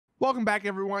Welcome back,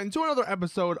 everyone, to another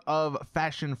episode of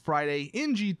Fashion Friday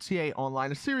in GTA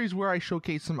Online, a series where I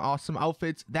showcase some awesome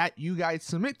outfits that you guys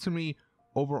submit to me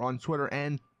over on Twitter.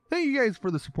 And thank you guys for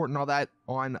the support and all that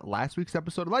on last week's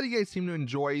episode. A lot of you guys seem to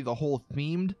enjoy the whole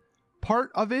themed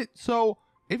part of it. So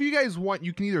if you guys want,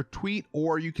 you can either tweet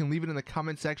or you can leave it in the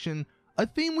comment section, a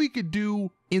theme we could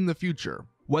do in the future.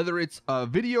 Whether it's a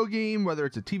video game, whether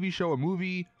it's a TV show, a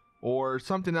movie, or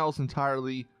something else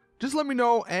entirely. Just let me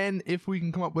know, and if we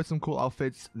can come up with some cool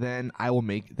outfits, then I will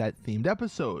make that themed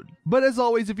episode. But as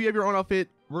always, if you have your own outfit,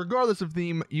 regardless of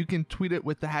theme, you can tweet it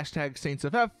with the hashtag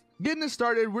Saintsfan. Getting this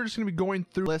started, we're just going to be going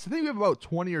through this. I think we have about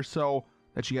 20 or so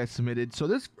that you guys submitted. So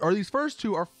these first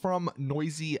two are from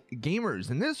Noisy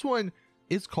Gamers, and this one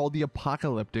is called the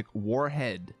Apocalyptic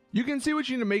Warhead. You can see what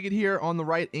you need to make it here on the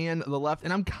right and the left,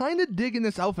 and I'm kind of digging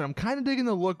this outfit. I'm kind of digging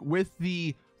the look with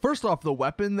the, first off, the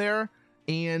weapon there,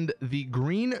 and the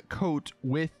green coat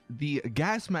with the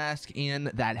gas mask and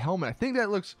that helmet. I think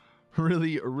that looks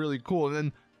really, really cool. And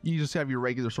then you just have your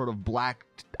regular sort of black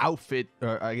outfit,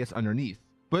 I guess, underneath.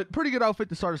 But pretty good outfit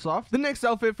to start us off. The next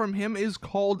outfit from him is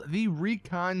called the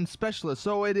Recon Specialist.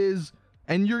 So it is,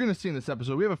 and you're going to see in this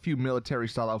episode, we have a few military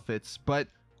style outfits, but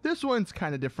this one's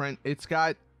kind of different. It's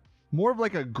got more of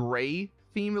like a gray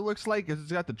theme, it looks like, because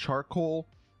it's got the charcoal,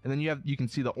 and then you can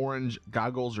see the orange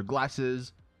goggles or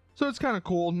glasses. So it's kind of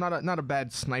cool, not a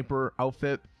bad sniper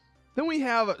outfit. Then we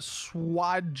have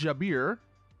Swad Jabir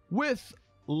with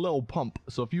Lil Pump.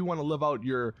 So if you want to live out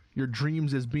your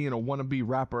dreams as being a wannabe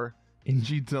rapper in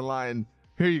GTA Online,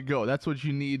 here you go. That's what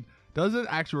you need. Doesn't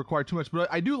actually require too much, but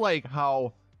I do like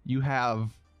how you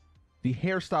have the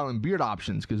hairstyle and beard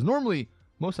options, because normally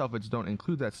most outfits don't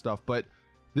include that stuff, but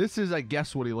this is, I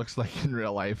guess, what he looks like in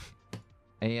real life.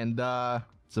 And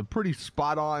it's a pretty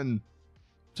spot on.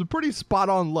 It's a pretty spot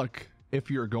on look if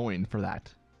you're going for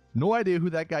that. No idea who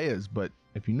that guy is, but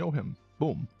if you know him,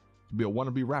 boom, be a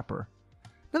wannabe rapper.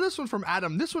 Now this one from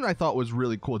Adam, this one I thought was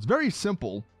really cool. It's very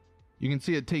simple. You can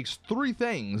see it takes 3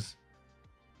 things,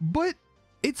 but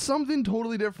it's something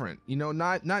totally different. You know,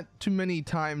 not too many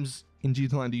times in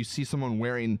GTA Online do you see someone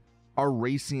wearing a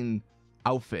racing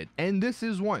outfit, and this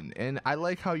is one. And I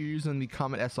like how you're using the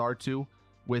Comet SR2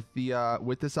 with the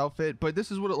with this outfit, but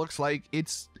this is what it looks like.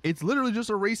 It's literally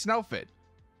just a racing outfit,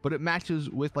 but it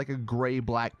matches with like a gray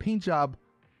black paint job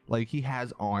like he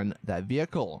has on that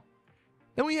vehicle.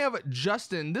 Then we have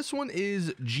Justin. This one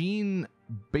is Jean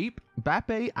Bape.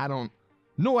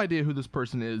 No idea who this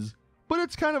person is, but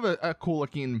it's kind of a cool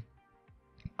looking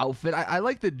outfit. I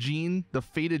like the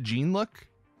faded jean look.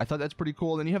 I thought that's pretty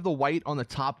cool. Then you have the white on the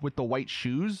top with the white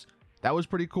shoes. That was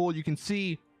pretty cool. You can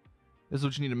see this is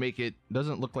what you need to make it.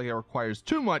 Doesn't look like it requires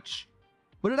too much,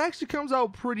 but it actually comes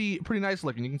out pretty nice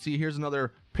looking. You can see here's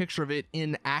another picture of it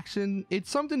in action. It's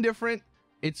something different.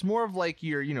 It's more of like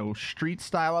your, street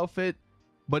style outfit,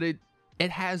 but it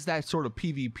has that sort of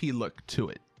PvP look to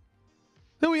it.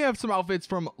 Then we have some outfits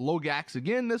from Logax.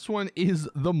 Again, this one is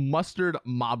the Mustard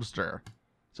Mobster.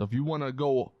 So if you want to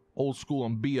go old school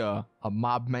and be a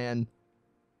mob man,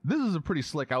 this is a pretty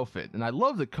slick outfit. And I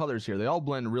love the colors here. They all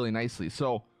blend really nicely.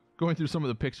 So going through some of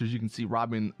the pictures, you can see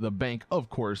robbing the bank, of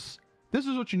course. This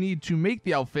is what you need to make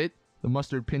the outfit. The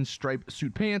mustard pinstripe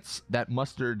suit pants, that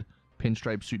mustard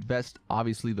pinstripe suit vest,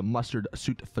 obviously the mustard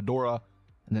suit fedora,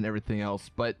 and then everything else.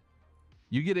 But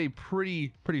you get a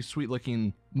pretty sweet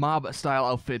looking mob style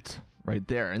outfit right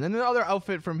there. And then another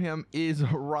outfit from him is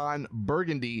Ron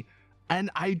Burgundy.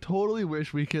 And I totally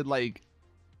wish we could like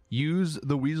use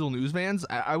the Weasel News vans.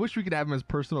 I wish we could have them as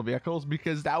personal vehicles,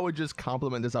 because that would just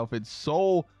complement this outfit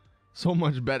so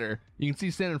much better. You can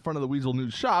see standing in front of the Weasel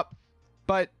News shop,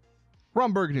 but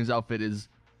Ron Burgundy's outfit is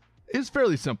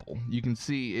fairly simple. You can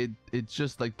see it's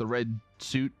just like the red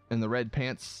suit and the red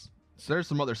pants. So there's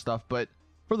some other stuff, but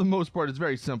for the most part, it's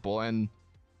very simple, and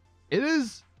it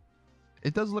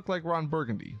does look like Ron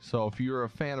Burgundy. So if you're a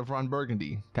fan of Ron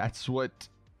Burgundy, that's what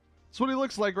he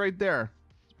looks like right there.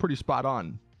 It's pretty spot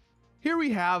on. Here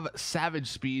we have Savage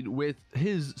Speed with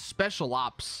his Special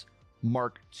Ops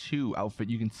Mark II outfit.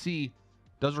 You can see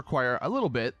does require a little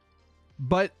bit,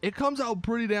 but it comes out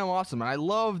pretty damn awesome. And I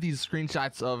love these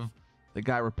screenshots of the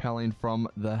guy rappelling from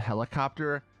the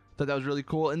helicopter. Thought that was really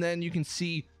cool. And then you can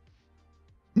see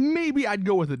maybe I'd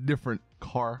go with a different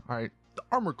car. All right, the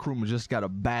Armor Chrome just got a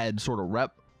bad sort of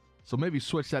rep, so maybe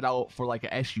switch that out for like a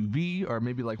SUV, or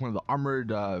maybe like one of the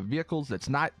armored vehicles that's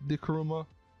not the Kuruma.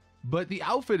 But the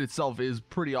outfit itself is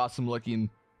pretty awesome looking.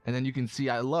 And then you can see,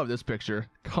 I love this picture,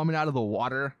 coming out of the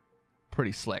water.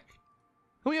 Pretty slick.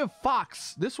 And we have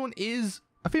Fox. This one is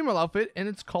a female outfit, and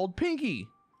it's called Pinky.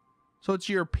 So it's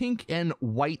your pink and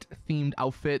white themed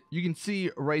outfit. You can see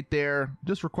right there,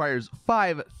 just requires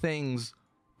 5 things,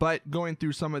 but going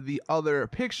through some of the other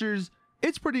pictures,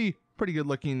 it's pretty good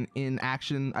looking in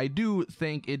action. I do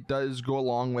think it does go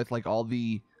along with like all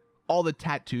the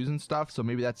tattoos and stuff, so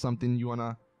maybe that's something you want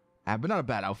to add, but not a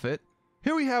bad outfit.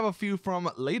 Here we have a few from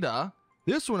Leda.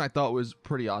 This one I thought was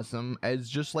pretty awesome as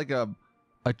just like a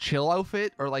chill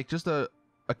outfit, or like just a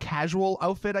casual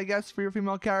outfit, I guess, for your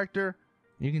female character.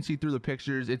 You can see through the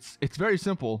pictures, it's very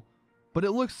simple, but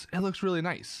it looks really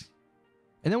nice.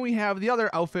 And then we have the other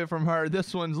outfit from her.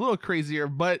 This one's a little crazier,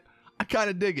 but I kind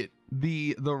of dig it.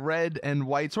 The red and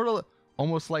white, sort of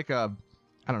almost like a,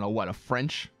 I don't know what, a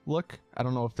French look. I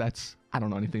don't know if that's, I don't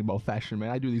know anything about fashion, man.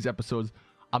 I do these episodes.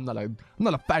 I'm not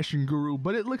a fashion guru,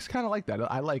 but it looks kind of like that.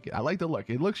 I like it. I like the look.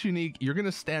 It looks unique. You're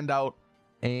gonna stand out,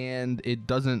 and it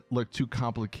doesn't look too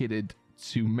complicated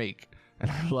to make.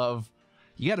 And I love,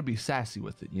 you got to be sassy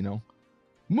with it, you know.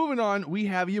 Moving on, we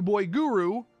have your boy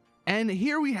Guru, and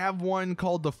here we have one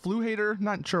called the Flu Hater.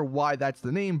 Not sure why that's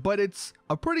the name, but it's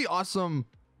a pretty awesome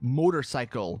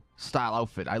motorcycle style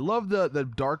outfit. I love the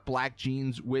dark black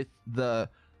jeans with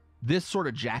this sort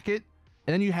of jacket,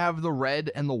 and then you have the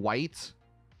red and the white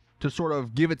to sort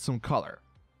of give it some color.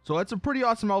 So that's a pretty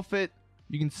awesome outfit.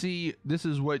 You can see this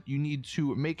is what you need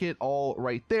to make it all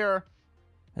right there.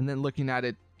 And then looking at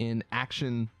it in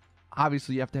action,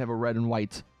 obviously you have to have a red and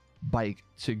white bike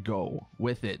to go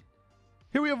with it.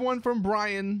 Here we have one from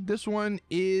Brian. This one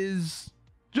is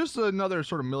just another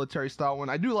sort of military style one.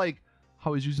 I do like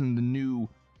how he's using the new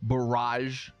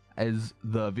Barrage as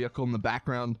the vehicle in the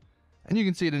background, and you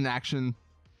can see it in action.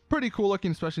 Pretty cool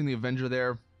looking, especially in the Avenger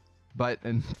there,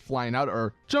 and flying out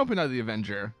or jumping out of the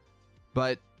Avenger.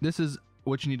 But this is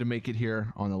what you need to make it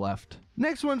here on the left.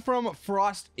 Next one from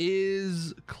Frost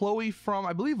is Chloe from,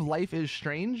 I believe, Life is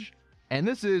Strange, and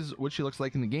this is what she looks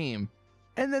like in the game.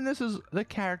 And then this is the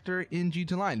character in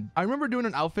GT Online. I remember doing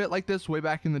an outfit like this way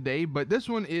back in the day, but this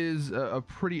one is a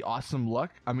pretty awesome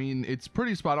look. I mean, it's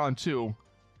pretty spot on too.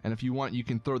 And if you want, you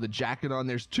can throw the jacket on.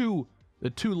 There's the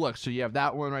two looks. So you have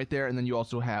that one right there, and then you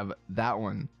also have that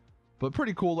one. But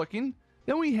pretty cool looking.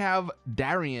 Then we have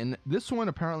Darian. This one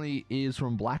apparently is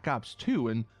from Black Ops 2,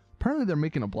 and apparently they're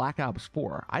making a Black Ops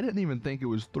 4. I didn't even think it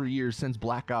was 3 years since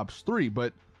Black Ops 3,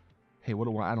 but hey,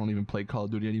 I don't even play Call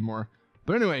of Duty anymore.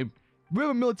 But anyway, we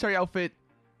have a military outfit,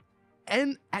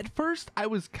 and at first I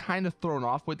was kind of thrown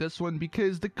off with this one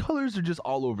because the colors are just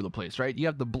all over the place, right? You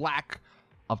have the black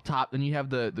up top, then you have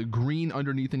the green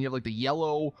underneath, and you have like the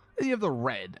yellow, and you have the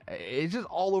red. It's just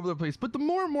all over the place. But the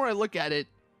more and more I look at it,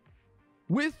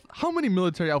 with how many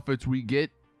military outfits we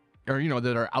get, or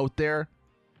that are out there,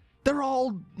 they're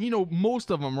all,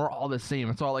 most of them are all the same.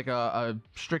 It's all like a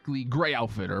strictly gray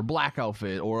outfit or a black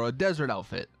outfit or a desert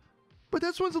outfit. But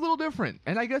this one's a little different,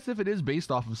 and I guess if it is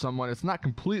based off of someone, it's not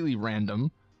completely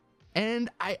random, and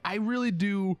I really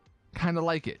do kind of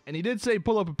like it. And he did say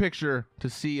pull up a picture to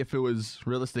see if it was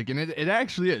realistic, and it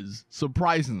actually is,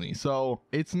 surprisingly. So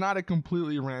it's not a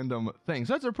completely random thing.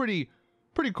 So that's a pretty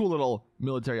cool little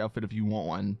military outfit if you want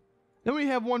one. Then we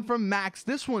have one from Max.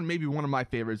 This one may be one of my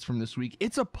favorites from this week.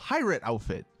 It's a pirate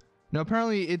outfit. Now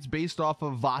apparently it's based off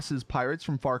of Voss's Pirates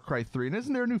from Far Cry 3, and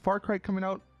isn't there a new Far Cry coming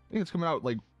out? I think it's coming out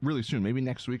like really soon, maybe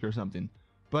next week or something.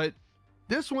 But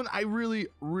this one I really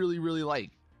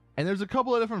like. And there's a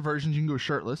couple of different versions. You can go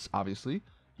shirtless, obviously.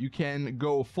 You can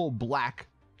go full black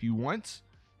if you want.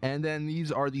 And then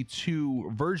these are the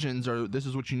 2 versions, or this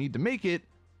is what you need to make it.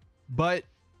 But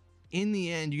in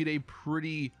the end, you get a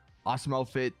pretty awesome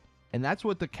outfit. And that's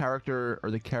what the character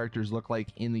or the characters look like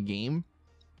in the game.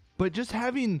 But just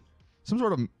having some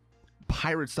sort of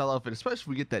pirate style outfit, especially if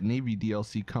we get that Navy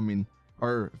DLC coming,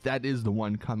 or if that is the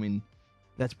one coming,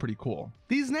 that's pretty cool.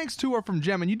 These next 2 are from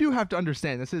Gem, and you do have to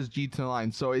understand this is GT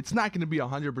Online, so it's not going to be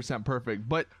 100% perfect,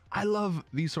 but I love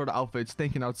these sort of outfits,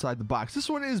 thinking outside the box. This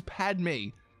one is Padme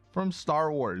from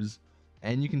Star Wars,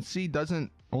 and you can see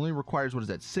only requires,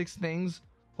 6 things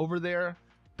over there,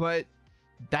 but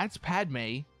that's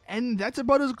Padme, and that's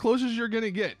about as close as you're going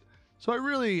to get. So I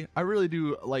really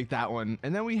do like that one.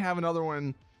 And then we have another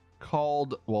one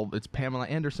called, it's Pamela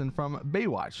Anderson from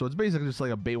Baywatch. So it's basically just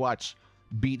like a Baywatch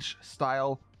beach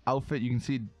style outfit. You can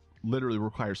see literally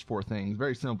requires 4 things.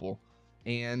 Very simple.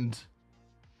 And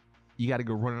you got to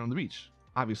go running on the beach,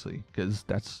 obviously, because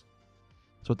that's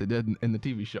what they did in the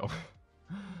TV show.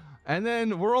 And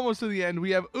then we're almost to the end.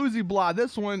 We have Uzi Blah.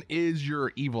 This one is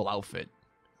your evil outfit.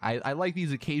 I like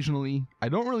these occasionally. I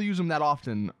don't really use them that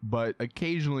often, but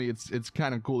occasionally it's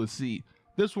kind of cool to see.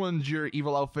 This one's your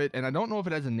evil outfit, and I don't know if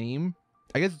it has a name.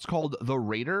 I guess it's called the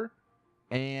Raider,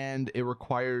 and it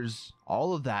requires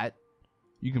all of that.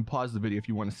 You can pause the video if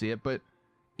you want to see it, but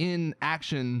in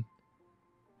action,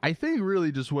 I think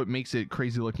really just what makes it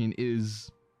crazy looking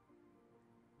is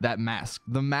that mask.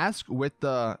 The mask with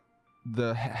the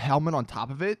helmet on top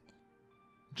of it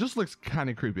just looks kind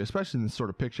of creepy, especially in this sort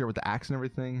of picture with the axe and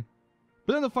everything.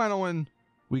 But then the final one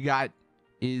we got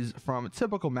is from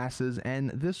Typical Masses,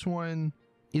 and this one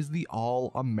is the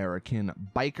All-American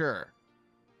Biker.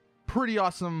 Pretty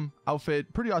awesome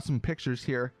outfit, pretty awesome pictures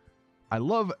here. I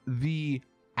love the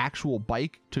actual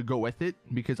bike to go with it,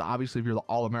 because obviously if you're the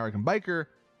All-American Biker,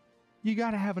 you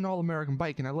gotta have an All-American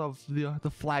bike, and I love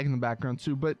the flag in the background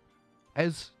too. But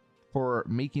as for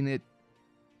making it,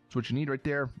 it's what you need right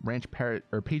there. Ranch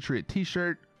Patriot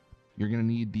t-shirt. You're gonna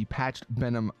need the patched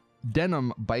denim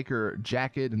biker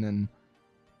jacket, and then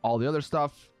all the other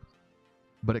stuff.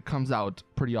 But it comes out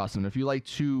pretty awesome. If you like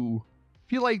to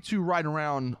ride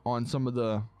around on some of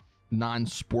the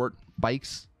non-sport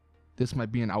bikes, this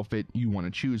might be an outfit you want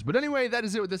to choose. But anyway, that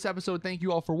is it with this episode. Thank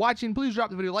you all for watching. Please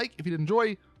drop the video a like if you did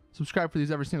enjoy. Subscribe for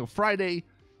these every single Friday.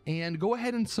 And go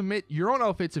ahead and submit your own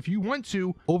outfits if you want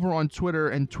to over on Twitter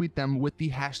and tweet them with the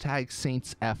hashtag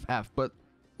SaintsFF. But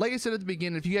like I said at the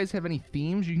beginning, if you guys have any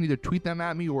themes, you can either tweet them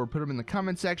at me or put them in the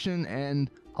comment section, and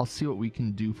I'll see what we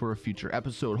can do for a future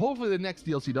episode. Hopefully the next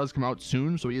DLC does come out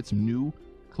soon, so we get some new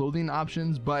clothing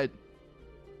options. But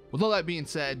with all that being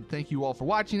said, thank you all for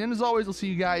watching, and as always, I'll see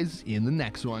you guys in the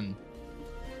next one.